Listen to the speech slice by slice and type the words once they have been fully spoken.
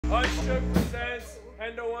UNSHOOK presents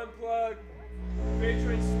HENDO Unplugged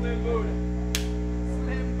featuring Sliiim.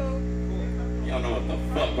 Y'all know what the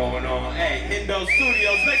fuck going on. Hey, Hendo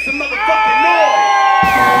Studios, make some motherfucking noise!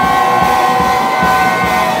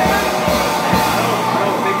 I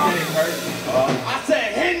don't think that it hurts. I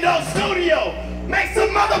said Hendo Studio, make some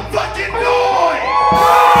motherfucking noise!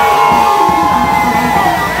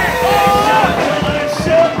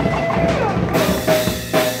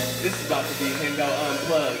 This is about to be Hendo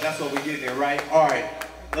Unplugged. That's what we're getting it, right? Alright,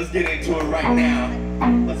 let's get into it right now.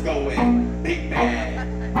 Let's go with Big Bad. You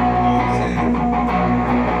know what I'm saying?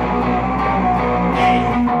 Hey,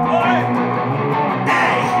 boy!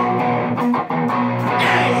 Hey!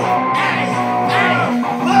 Hey! Hey! Hey!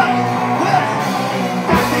 Look! Look!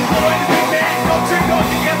 Got these boys, Big Bad, no trick on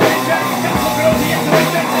the every track. Got some girls, the every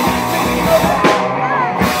track, they got me, you know that.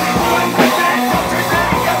 Got these boys, Big Bad, no trick on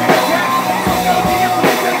the every track. Some girls, the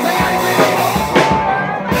every track, they got me, you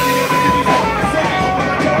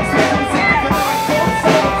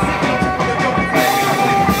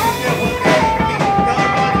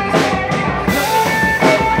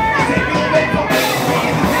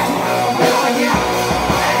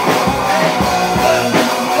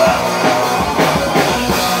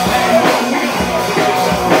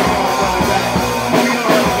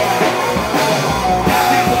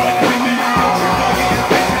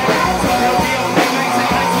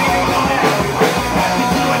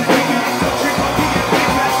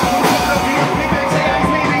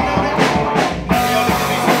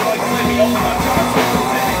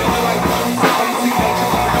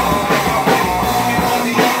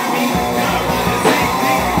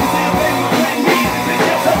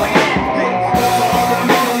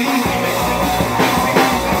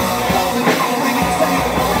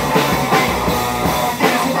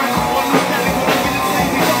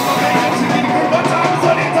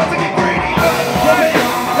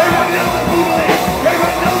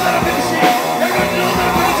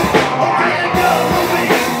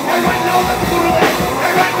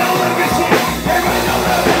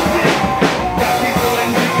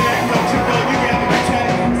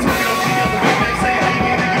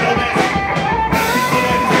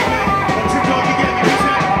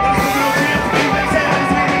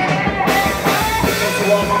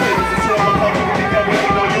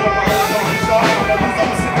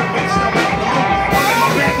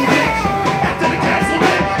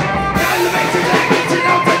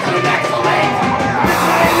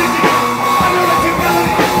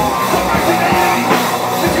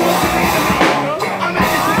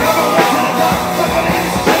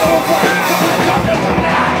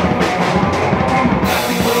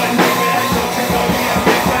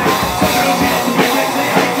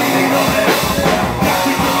know that.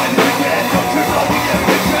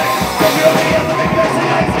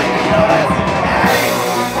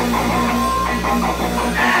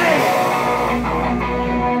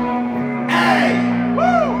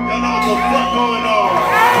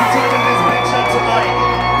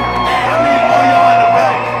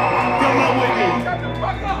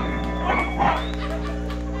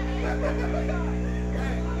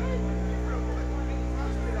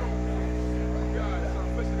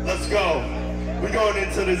 Let's go. We're going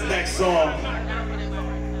into this next song.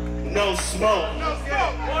 No smoke.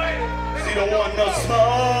 She don't want no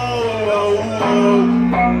smoke.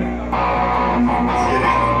 Let's get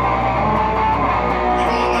it. You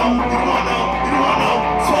don't want no smoke. You don't want no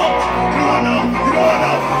smoke. You don't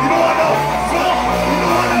want no smoke.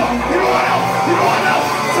 You don't want no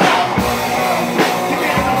smoke. Give me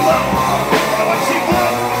the blow. I want you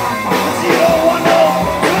blow. Cause you don't want no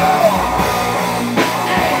smoke.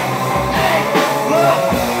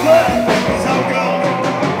 Look, that's how it goes.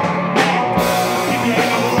 Keep your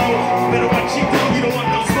hand on the low. Better watch you go. You don't want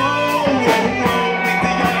no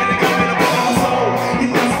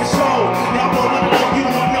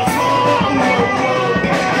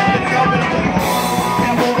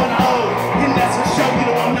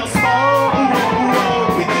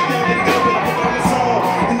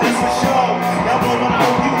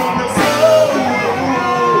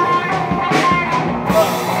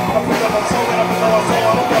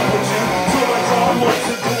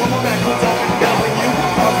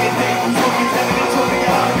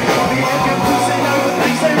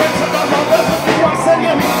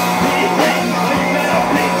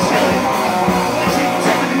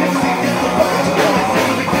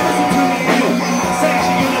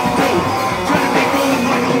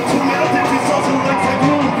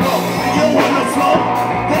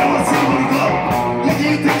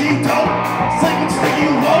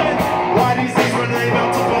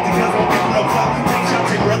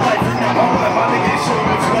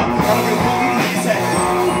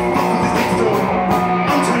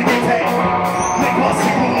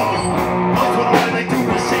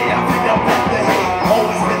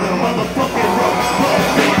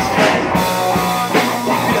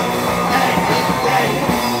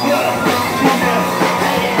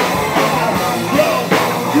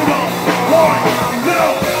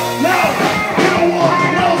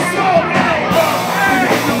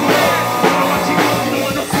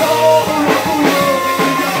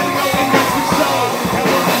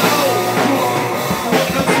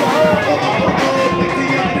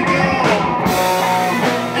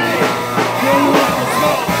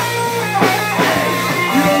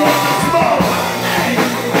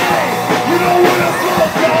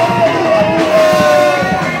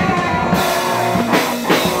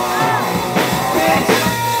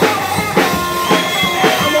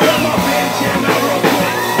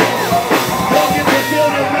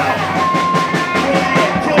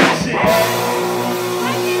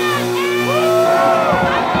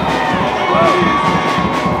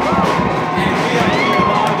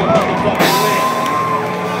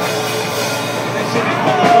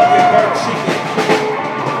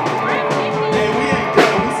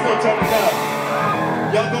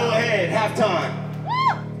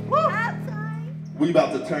We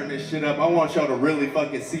about to turn this shit up. I want y'all to really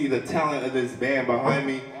fucking see the talent of this band behind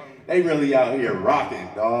me. They really out here rocking,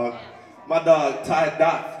 dog. My dog Ty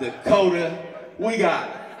Dot Dakota. We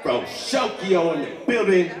got Bro Shokio in the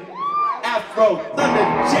building. Afro Thunder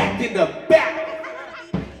Jack in the back.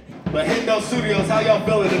 But Hendo Studios, how y'all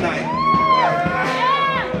feeling tonight?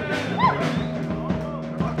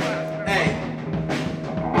 Hey,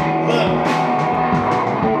 look.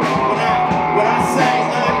 When I say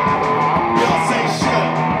y'all say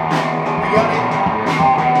shook. You got it?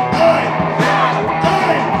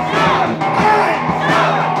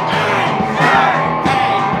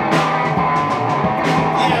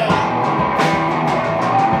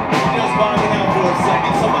 Just vibing out for a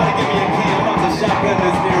second. Somebody give me a key. I'm about to shotgun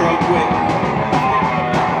this beer real quick.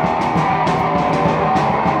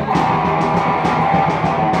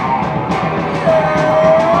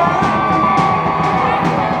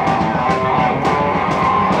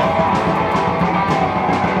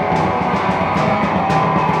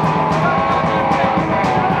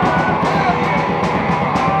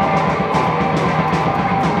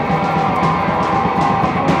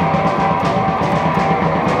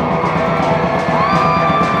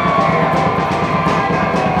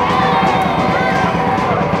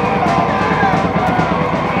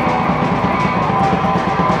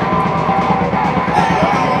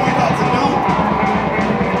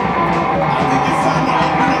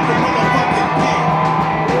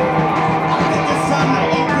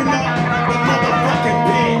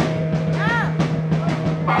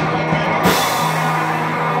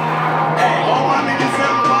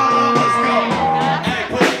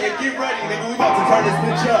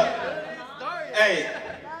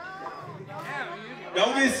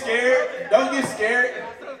 Don't get scared. Don't get scared.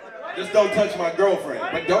 Just don't touch my girlfriend.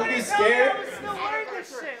 But don't get scared. I was still wearing this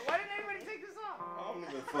shit. Why didn't anybody take this off? I don't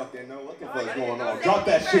even fucking know what the fuck's going on. Drop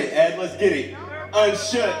that shit, Ed. Let's get it.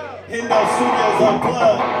 Unshook. Hendo Studios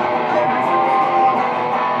Unplugged.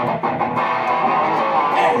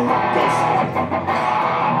 Hey, go Sliiim.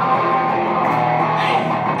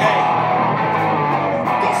 Hey.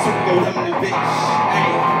 Go Sliiim, go him in the bitch. Hey,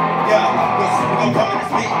 yo, go Sliiim, go come in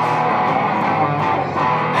this bitch.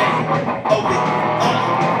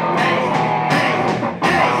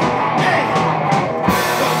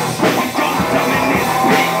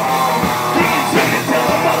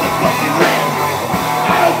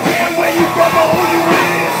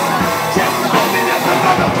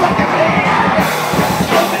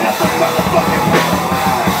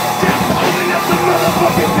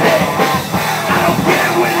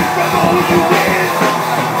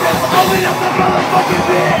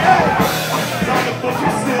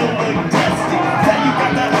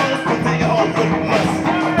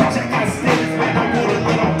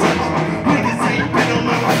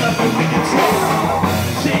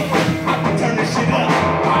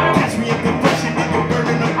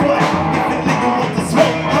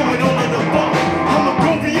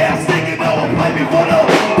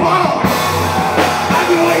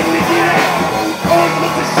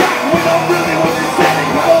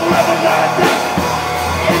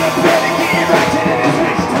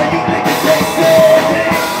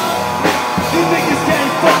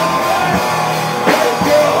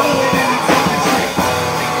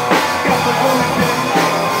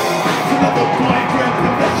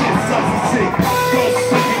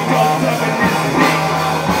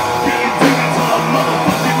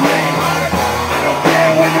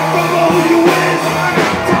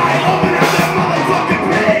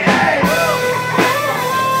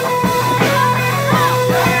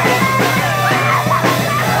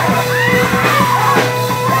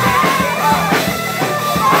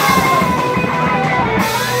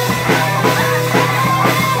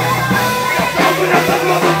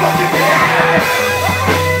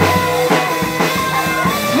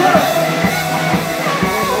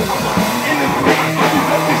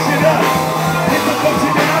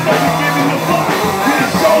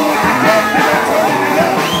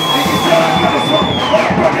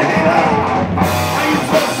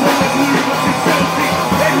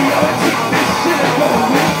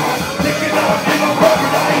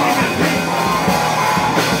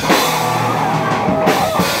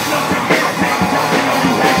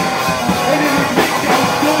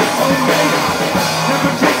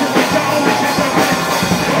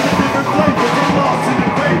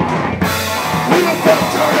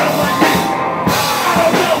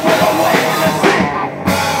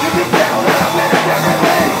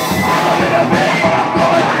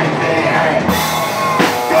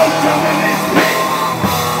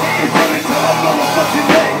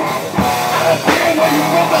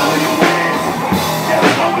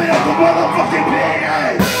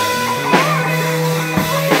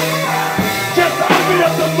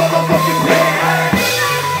 motherfucking pants.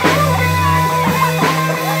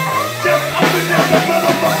 Just open up the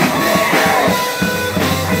motherfucking pants.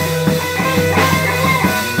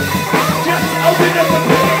 Just open up the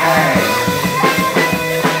pants.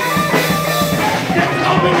 Just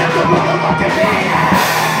open up the motherfucking pants.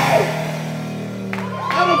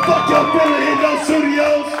 How the fuck y'all feeling, Hendo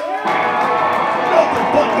Studios? What the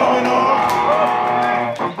fuck going on?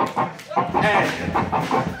 Hey,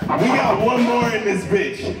 we got one more in this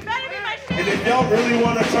bitch. And if y'all really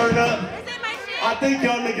want to turn up, I think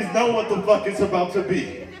y'all niggas know what the fuck it's about to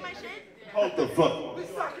be. Hold the fuck.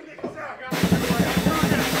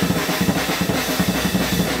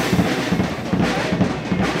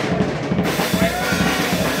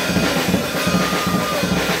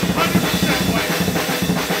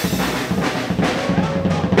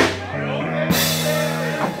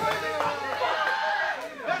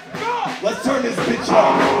 Let's turn this bitch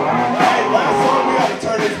up. Hey, last song we gotta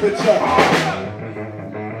turn this bitch up.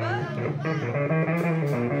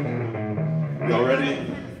 Y'all ready?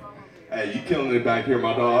 Hey, you killing it back here,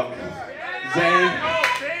 my dog. Zane,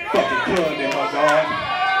 fucking killing it, my dog.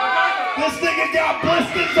 This nigga got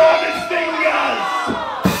blisters on his fingers.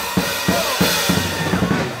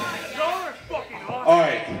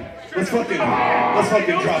 Alright, let's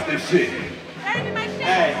fucking drop this shit.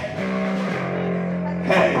 Hey.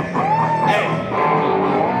 Hey, hey,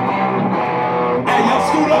 y'all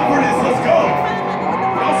scoot up for this, let's go.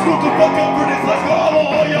 Y'all scoot the fuck up for this, let's go.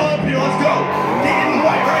 All y'all up here, let's go. Get in the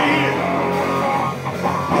white right here.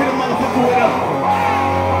 Hit a motherfucker with a.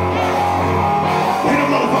 Hit a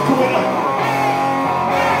motherfucker with a.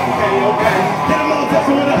 Okay. Hit a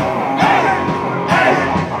motherfucker with a. Hey,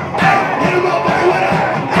 hit a motherfucker with a.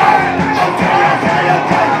 Okay.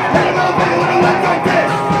 Hit a motherfucker with a left like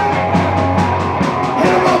this.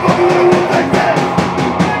 Hit a motherfucker with a whip like that.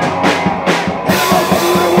 Hit a motherfucker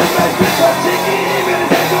with a whip like this. So cheeky, even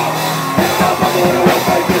as I go. Hit a motherfucker with a whip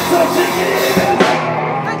like this. So cheeky, even as I go.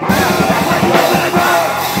 That's like love that I know.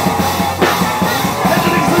 That's the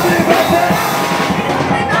niggas with me about that.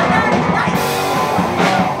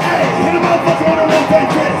 Hey, hit a motherfucker with a whip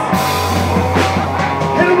like this.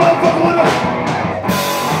 Hit a motherfucker with a.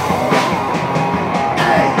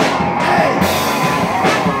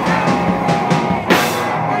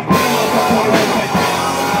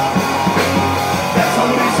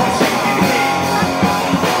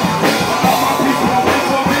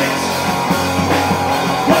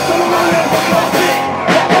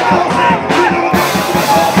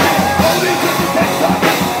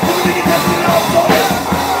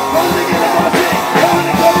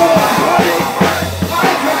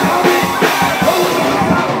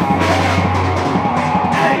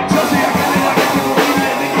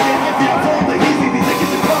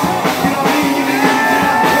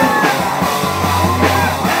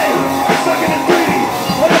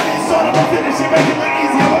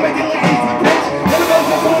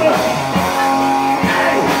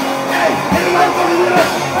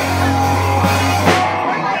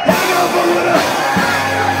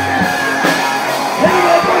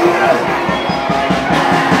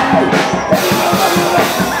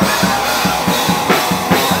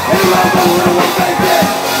 Hit